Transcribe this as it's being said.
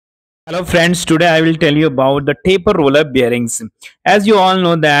Hello friends, today I will tell you about the taper roller bearings. As you all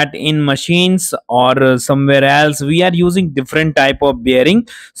know that in machines or somewhere else we are using different type of bearing.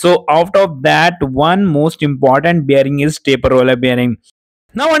 So out of that one most important bearing is taper roller bearing.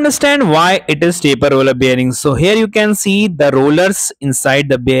 Now understand why it is taper roller bearing. So here you can see the rollers inside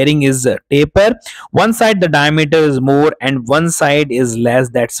the bearing is taper. One side the diameter is more and one side is less.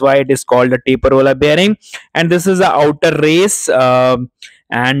 That's why it is called a taper roller bearing. And this is the outer race.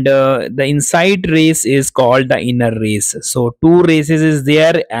 And the inside race is called the inner race. So two races is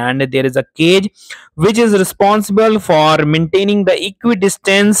there and there is a cage which is responsible for maintaining the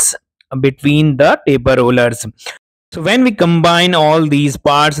equidistance between the taper rollers. So when we combine all these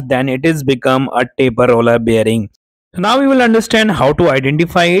parts, then it is become a taper roller bearing. So now we will understand how to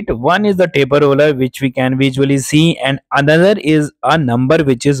identify it. One is the taper roller which we can visually see, and another is a number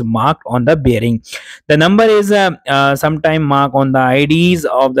which is marked on the bearing. The number is sometime marked on the IDs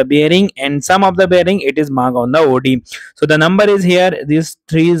of the bearing, and some of the bearing it is marked on the OD. So the number is here, this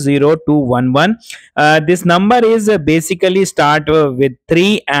 30211. This number is basically start with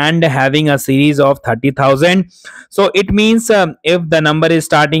 3 and having a series of 30,000. So it means if the number is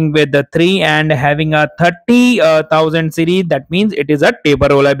starting with the 3 and having a 30,000 series, that means it is a taper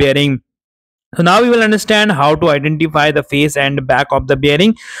roller bearing. So now we will understand how to identify the face and back of the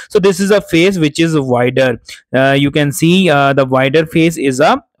bearing. So this is a face which is wider. You can see the wider face is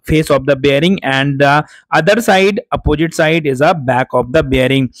a face of the bearing, and the other side, opposite side, is a back of the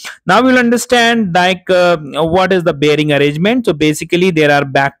bearing. Now we will understand like what is the bearing arrangement. So basically there are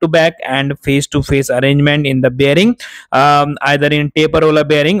back to back and face to face arrangement in the bearing, either in taper roller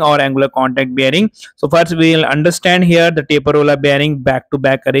bearing or angular contact bearing. So first we will understand here the taper roller bearing back to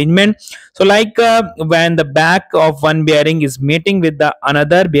back arrangement. So like when the back of one bearing is meeting with the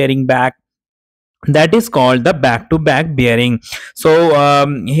another bearing back, that is called the back to back bearing. So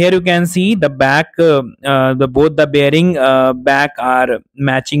here you can see the back, the both the bearing back are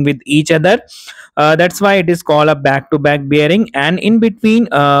matching with each other. That's why it is called a back to back bearing. And in between,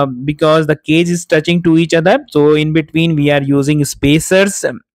 because the cage is touching to each other, so in between we are using spacers,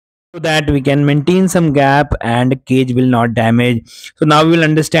 so that we can maintain some gap and cage will not damage. So now we will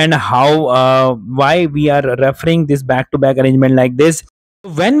understand how why we are referring this back to back arrangement like this.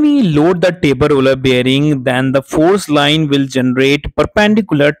 When we load the taper roller bearing, then the force line will generate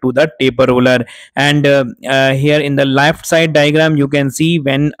perpendicular to the taper roller. And here in the left side diagram, you can see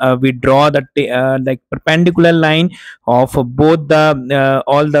when we draw the like perpendicular line of both the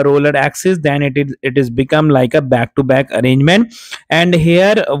all the roller axis, then it is become like a back to back arrangement. And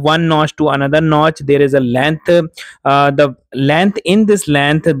here one notch to another notch, there is a length. The length, in this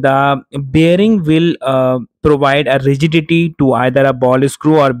length, the bearing will provide a rigidity to either a ball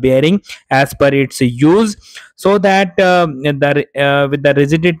screw or bearing as per its use, so that with the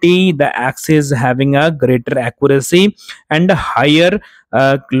rigidity the axis having a greater accuracy and a higher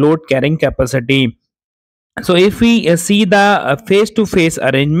load carrying capacity. So if we see the face to face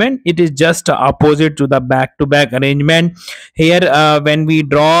arrangement, it is just opposite to the back to back arrangement. Here when we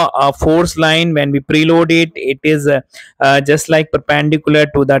draw a force line, when we preload it, it is just like perpendicular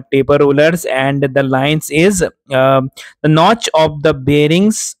to the taper rollers, and the lines is the notch of the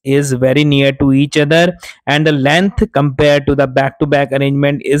bearings is very near to each other, and the length compared to the back to back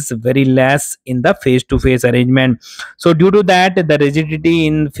arrangement is very less in the face to face arrangement. So due to that, the rigidity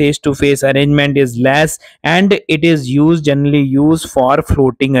in face to face arrangement is less, and it is used, generally used for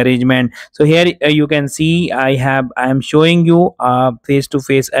floating arrangement. So here you can see I am showing you a face to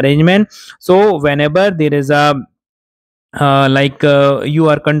face arrangement. So whenever there is a you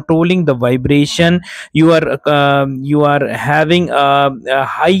are controlling the vibration, you are having a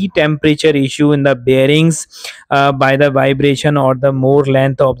high temperature issue in the bearings by the vibration or the more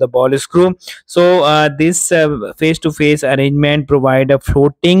length of the ball screw. So this face to face arrangement provide a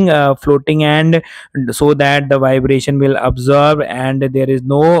floating end, so that the vibration will absorb and there is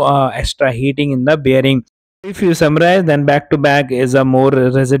no extra heating in the bearing. If you summarize, then back to back is a more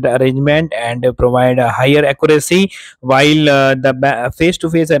rigid arrangement and provide a higher accuracy, while the face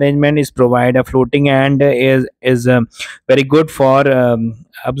to face arrangement is provide a floating and is very good for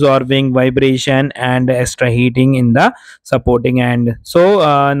absorbing vibration and extra heating in the supporting end.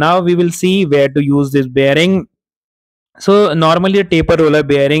 So now we will see where to use this bearing. So normally a taper roller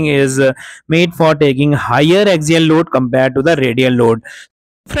bearing is made for taking higher axial load compared to the radial load.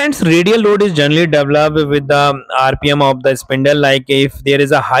 Friends, radial load is generally developed with the RPM of the spindle. Like if there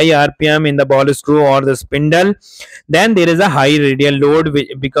is a high RPM in the ball screw or the spindle, then there is a high radial load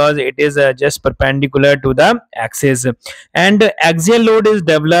because it is just perpendicular to the axis. And axial load is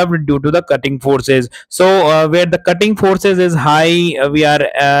developed due to the cutting forces. So where the cutting forces is high, we are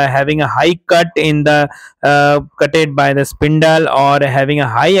having a high cut in the cutted by the spindle, or having a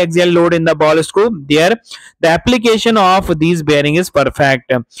high axial load in the ball screw. There the application of these bearing is perfect.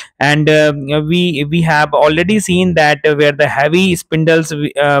 And we have already seen that where the heavy spindles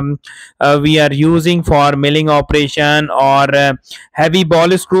we are using for milling operation, or heavy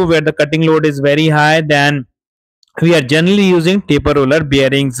ball screw where the cutting load is very high, then we are generally using taper roller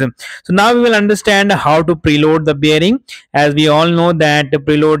bearings. So now we will understand how to preload the bearing. As we all know that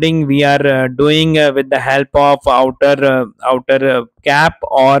preloading we are doing with the help of outer cap,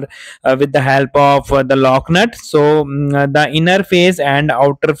 or with the help of the lock nut. So the inner face and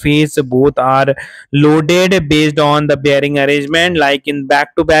outer face both are loaded based on the bearing arrangement. Like in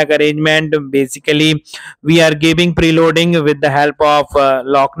back to back arrangement, basically we are giving preloading with the help of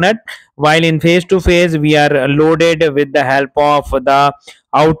lock nut, while in face to face we are loaded with the help of the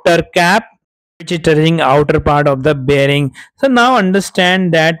outer cap, which is touching outer part of the bearing. So now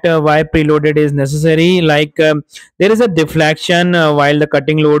understand that why preloaded is necessary. Like there is a deflection while the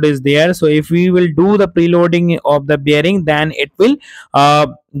cutting load is there. So if we will do the preloading of the bearing, then it will uh,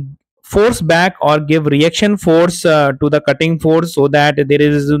 force back or give reaction force to the cutting force, so that there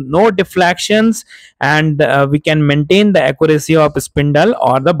is no deflections, and we can maintain the accuracy of spindle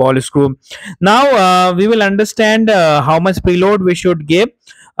or the ball screw. Now we will understand how much preload we should give,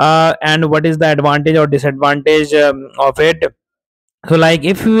 and what is the advantage or disadvantage of it. So like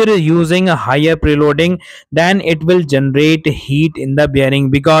if we are using a higher preloading, then it will generate heat in the bearing,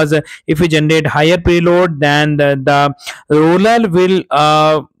 because if we generate higher preload, then the roller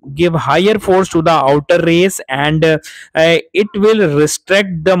will give higher force to the outer race, and it will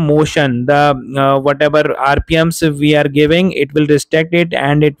restrict the motion. The whatever rpms we are giving, it will restrict it,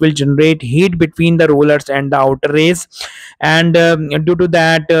 and it will generate heat between the rollers and the outer race. And due to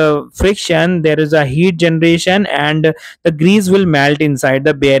that friction, there is a heat generation, and the grease will melt inside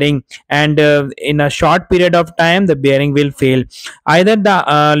the bearing, and in a short period of time the bearing will fail. Either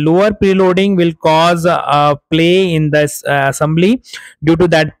the lower preloading will cause a play in the assembly. Due to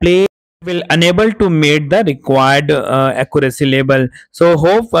that play, will unable to meet the required accuracy level. So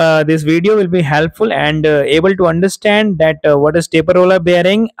hope this video will be helpful, and able to understand that what is taper roller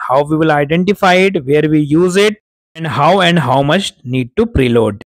bearing, how we will identify it, where we use it, and how much need to preload.